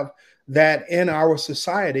have that in our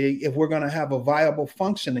society if we're going to have a viable,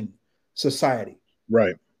 functioning society.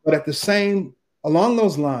 Right. But along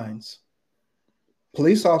those lines,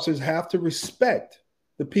 police officers have to respect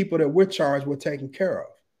the people that we're charged with taking care of.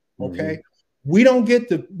 Okay. We don't get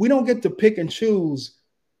to pick and choose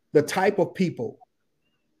the type of people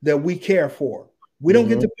that we care for. We don't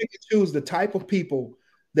get to pick and choose the type of people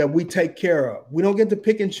that we take care of. We don't get to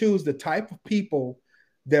pick and choose the type of people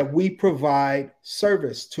that we provide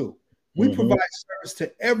service to. We provide service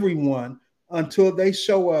to everyone until they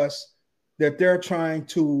show us that they're trying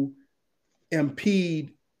to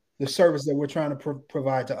impede the service that we're trying to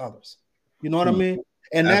provide to others. You know what I mean?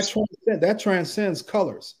 And that transcends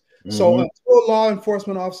colors. So until law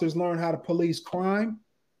enforcement officers learn how to police crime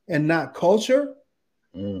and not culture,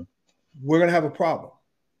 we're going to have a problem,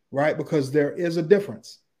 right? Because there is a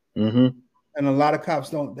difference. And a lot of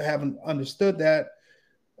cops haven't understood that.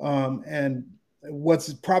 And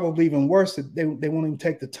what's probably even worse, that they won't even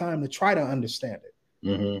take the time to try to understand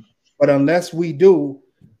it. But unless we do,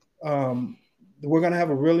 we're going to have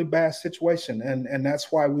a really bad situation. And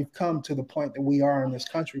that's why we've come to the point that we are in this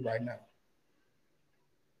country right now.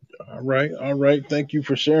 All right. Thank you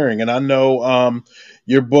for sharing. And I know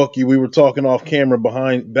your book, we were talking off camera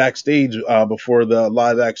backstage before the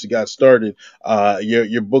live actually got started.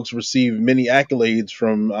 Your books received many accolades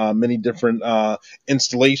from many different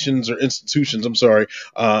institutions of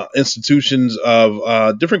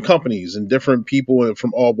different companies and different people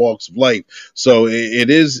from all walks of life. So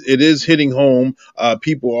it is hitting home.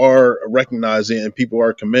 People are recognizing it and people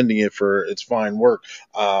are commending it for its fine work.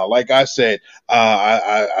 Like I said,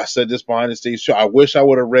 I said this behind the stage show. I wish I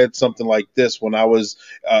would have read something like this when I was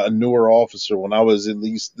a newer officer, when I was at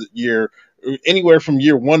least anywhere from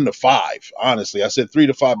year 1 to 5. Honestly, I said 3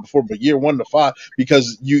 to 5 before, but year 1 to 5,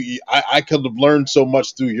 because I could have learned so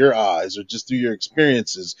much through your eyes or just through your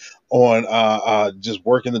experiences on just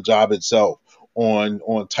working the job itself,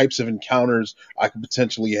 on types of encounters I could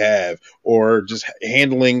potentially have, or just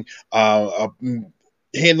handling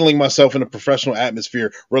handling myself in a professional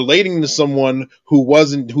atmosphere, relating to someone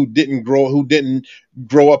who didn't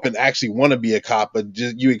grow up and actually want to be a cop, but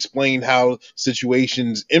just, you explained how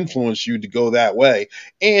situations influence you to go that way,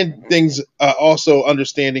 and things also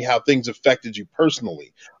understanding how things affected you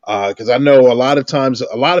personally. Because I know a lot of times,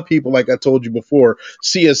 a lot of people, like I told you before,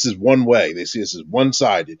 see us as one way. They see us as one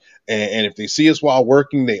sided, and if they see us while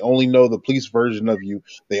working, they only know the police version of you.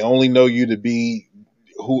 They only know you to be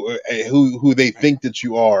who they think that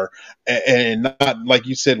you are, and not like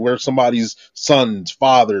you said, we're somebody's sons,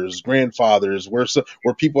 fathers, grandfathers. We're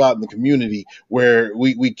people out in the community where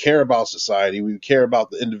we care about society, we care about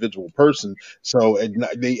the individual person. So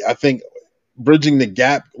I think bridging the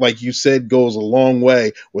gap, like you said, goes a long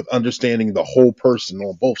way with understanding the whole person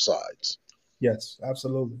on both sides. Yes,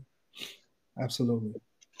 absolutely, absolutely.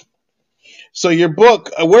 So your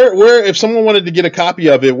book, where if someone wanted to get a copy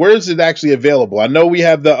of it, where is it actually available? I know we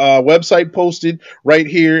have the website posted right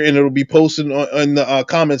here, and it'll be posted in the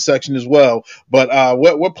comment section as well. But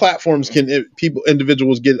what platforms can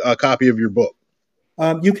individuals get a copy of your book?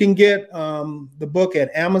 You can get the book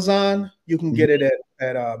at Amazon. You can get it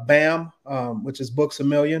at BAM, which is Books a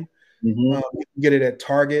Million. Mm-hmm. You can get it at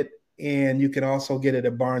Target, and you can also get it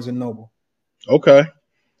at Barnes and Noble. Okay,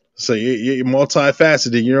 so you're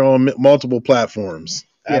multifaceted. You're on multiple platforms.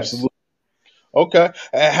 Yes. Absolutely. Okay.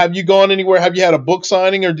 Have you gone anywhere? Have you had a book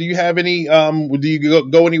signing, or do you have any? Do you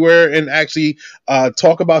go anywhere and actually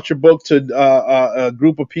talk about your book to a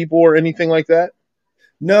group of people or anything like that?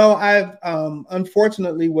 No, I've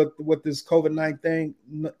unfortunately with this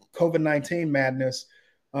COVID-19 madness,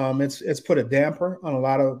 it's put a damper on a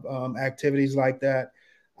lot of activities like that.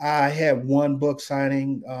 I had one book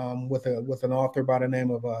signing with an author by the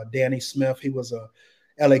name of Danny Smith. He was a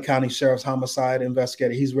LA County Sheriff's homicide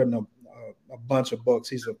investigator. He's written a bunch of books.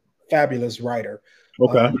 He's a fabulous writer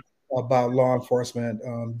Okay. about law enforcement.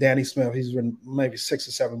 Danny Smith, he's written maybe 6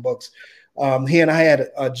 or 7 books. He and I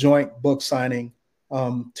had a joint book signing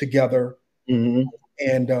together. Mm-hmm.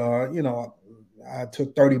 And, I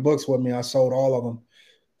took 30 books with me. I sold all of them.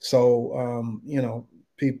 So,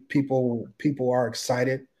 people are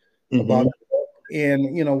excited about it.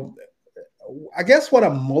 And, I guess what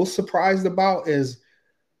I'm most surprised about is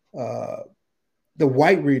the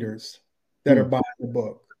white readers that are buying the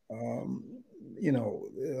book.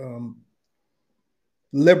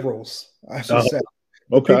 Liberals, I should say.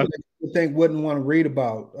 Okay. People that you think wouldn't want to read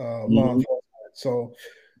about law enforcement. So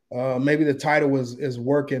maybe the title is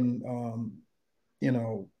working, in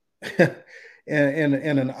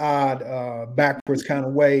an odd, backwards kind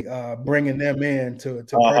of way, bringing them in to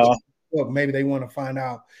purchase the book. Maybe they want to find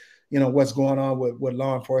out, what's going on with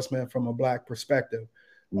law enforcement from a Black perspective.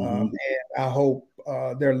 And I hope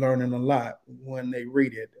they're learning a lot when they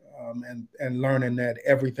read it, and learning that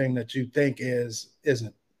everything that you think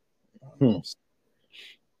isn't.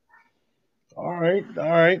 All right, all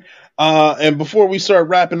right. And before we start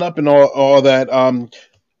wrapping up and all that,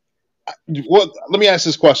 let me ask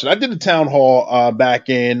this question. I did a town hall back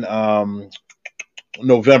in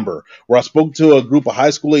November, where I spoke to a group of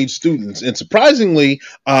high school age students, and surprisingly,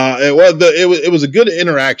 it was a good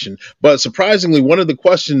interaction. But surprisingly, one of the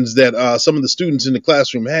questions that some of the students in the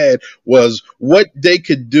classroom had was what they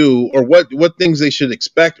could do, or what things they should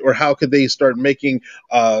expect, or how could they start making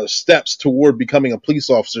steps toward becoming a police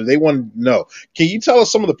officer. They wanted to know. Can you tell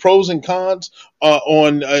us some of the pros and cons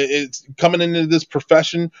on coming into this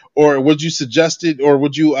profession, or would you suggest it, or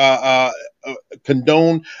would you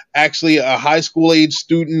condone actually a high school age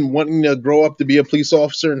student wanting to grow up to be a police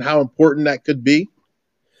officer, and how important that could be?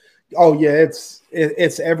 Oh yeah,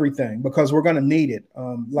 it's everything, because we're going to need it.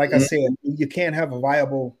 Like I said, you can't have a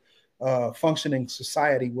viable, functioning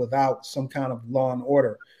society without some kind of law and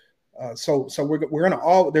order. So we're going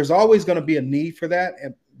to there's always going to be a need for that,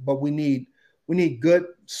 but we need good,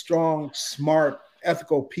 strong, smart,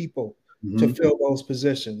 ethical people to fill those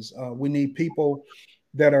positions. We need people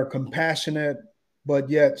that are compassionate but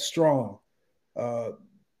yet strong.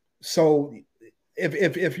 So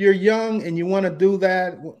if you're young and you want to do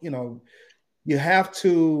that, you have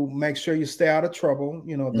to make sure you stay out of trouble.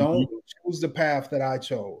 Don't choose the path that I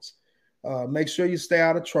chose. Make sure you stay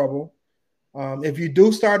out of trouble. If you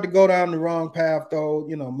do start to go down the wrong path, though,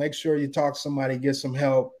 make sure you talk to somebody, get some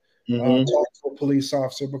help, talk to a police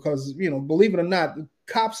officer, because, believe it or not,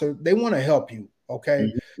 cops they want to help you.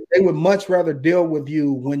 Okay. They would much rather deal with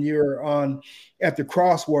you when you're at the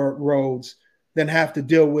crossroads than have to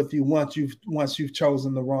deal with you once you've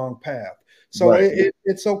chosen the wrong path. So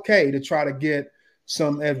it's okay to try to get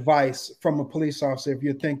some advice from a police officer if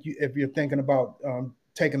you're thinking about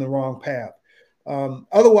taking the wrong path.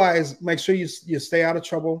 Otherwise, make sure you stay out of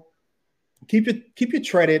trouble. keep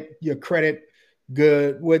your credit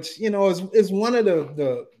good, which is one of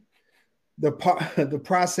the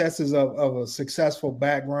processes of a successful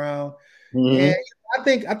background. And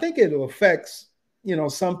Mm-hmm. I think it affects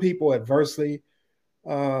some people adversely.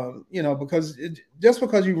 Because just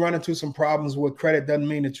because you run into some problems with credit doesn't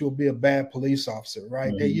mean that you'll be a bad police officer,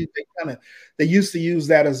 right? Mm-hmm. They used to use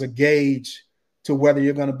that as a gauge to whether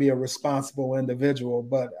you're going to be a responsible individual.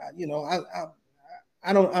 But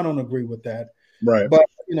I don't agree with that. Right. But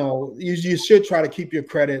you should try to keep your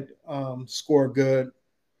credit score good,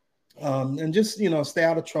 and just stay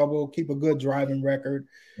out of trouble, keep a good driving record,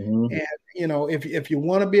 Mm-hmm. and if you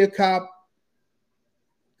want to be a cop,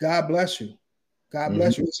 God bless you. God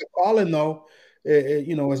bless Mm-hmm. you. It's a calling, though.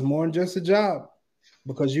 It's more than just a job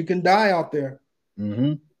because you can die out there.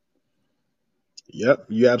 Mm-hmm. Yep,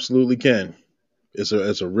 you absolutely can. It's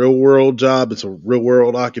a real world job. It's a real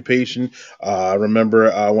world occupation. I remember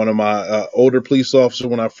one of my older police officers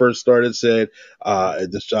when I first started said,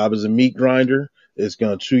 "This job is a meat grinder. It's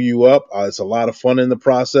gonna chew you up. It's a lot of fun in the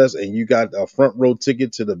process, and you got a front row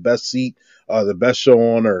ticket to the best seat, the best show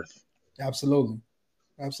on earth." Absolutely.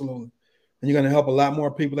 Absolutely. And you're going to help a lot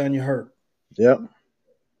more people than you hurt. Yep.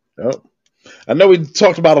 Yep. I know we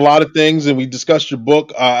talked about a lot of things and we discussed your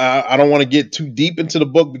book. I don't want to get too deep into the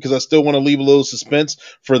book because I still want to leave a little suspense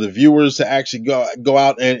for the viewers to actually go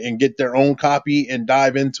out and get their own copy and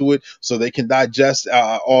dive into it so they can digest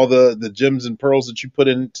all the gems and pearls that you put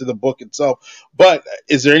into the book itself. But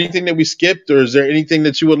is there anything that we skipped, or is there anything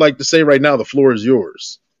that you would like to say right now? The floor is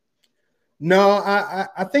yours. No,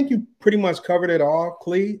 I think you pretty much covered it all,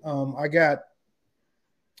 Clee. I got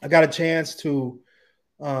a chance to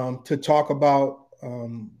talk about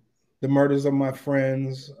the murders of my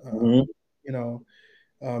friends. Mm-hmm.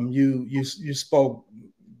 You spoke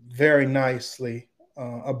very nicely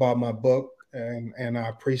about my book, and I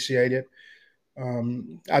appreciate it.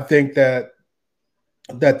 I think that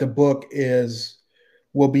the book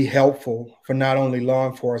will be helpful for not only law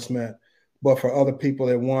enforcement but for other people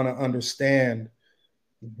that want to understand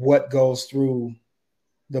what goes through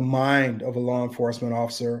the mind of a law enforcement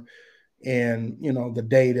officer and the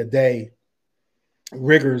day-to-day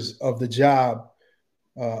rigors of the job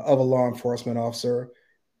of a law enforcement officer,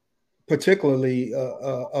 particularly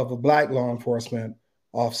of a Black law enforcement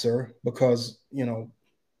officer, because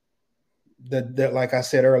that like I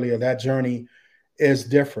said earlier, that journey is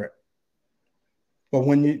different. But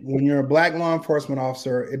when you're a Black law enforcement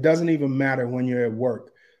officer, it doesn't even matter when you're at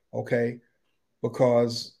work, okay?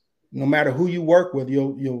 Because no matter who you work with,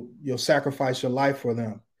 you'll sacrifice your life for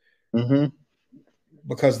them Mm-hmm.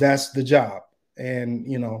 because that's the job. And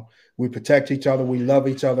we protect each other, we love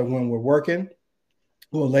each other when we're working.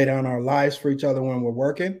 We'll lay down our lives for each other when we're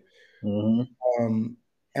working. Mm-hmm.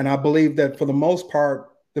 And I believe that for the most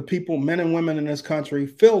part, the people, men and women in this country,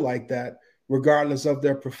 feel like that, regardless of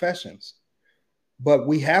their professions. But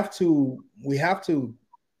we have to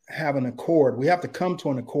have an accord. We have to come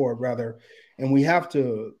to an accord, rather, and we have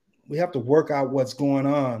to work out what's going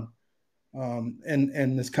on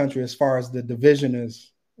in this country as far as the division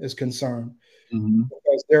is concerned. Mm-hmm.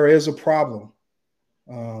 Because there is a problem.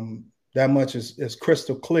 That much is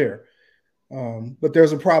crystal clear. But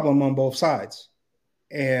there's a problem on both sides.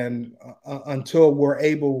 And until we're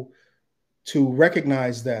able to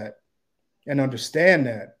recognize that and understand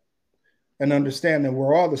that,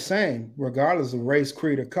 we're all the same, regardless of race,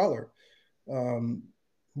 creed, or color,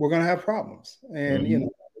 we're going to have problems. And, Mm-hmm.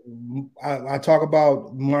 I talk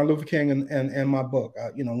about Martin Luther King in my book.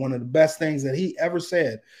 One of the best things that he ever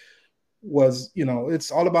said was, it's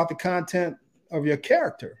all about the content of your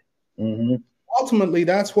character. Mm-hmm. Ultimately,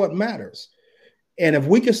 that's what matters. And if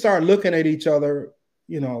we can start looking at each other,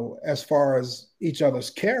 as far as each other's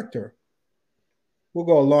character, we'll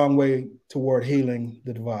go a long way toward healing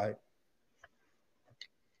the divide.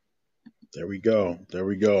 There we go. There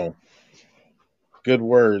we go. Good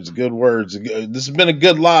words. Good words. This has been a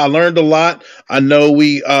good lot. I learned a lot. I know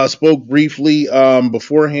we spoke briefly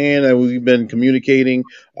beforehand, and we've been communicating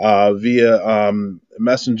via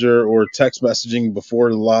messenger or text messaging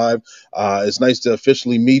before the live. It's nice to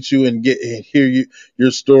officially meet you and hear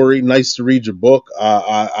your story. Nice to read your book.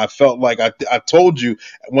 I felt like I told you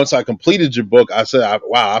once I completed your book. I said,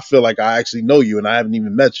 "Wow, I feel like I actually know you, and I haven't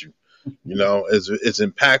even met you." It's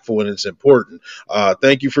impactful and it's important.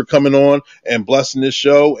 Thank you for coming on and blessing this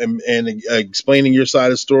show and explaining your side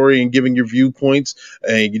of the story and giving your viewpoints.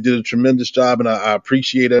 And you did a tremendous job, and I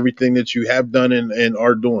appreciate everything that you have done and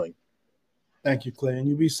are doing. Thank you, Clay. And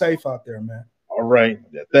you be safe out there, man. All right.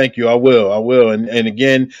 Thank you. I will. I will. And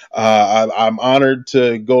again, I'm honored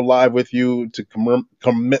to go live with you to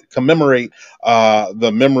commemorate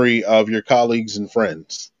the memory of your colleagues and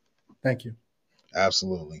friends. Thank you.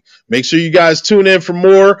 Absolutely. Make sure you guys tune in for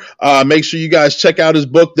more. Make sure you guys check out his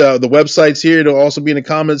book. The website's here. It'll also be in the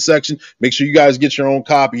comments section. Make sure you guys get your own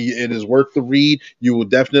copy. It is worth the read. You will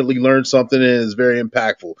definitely learn something, and it is very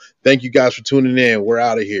impactful. Thank you guys for tuning in. We're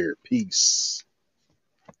out of here. Peace.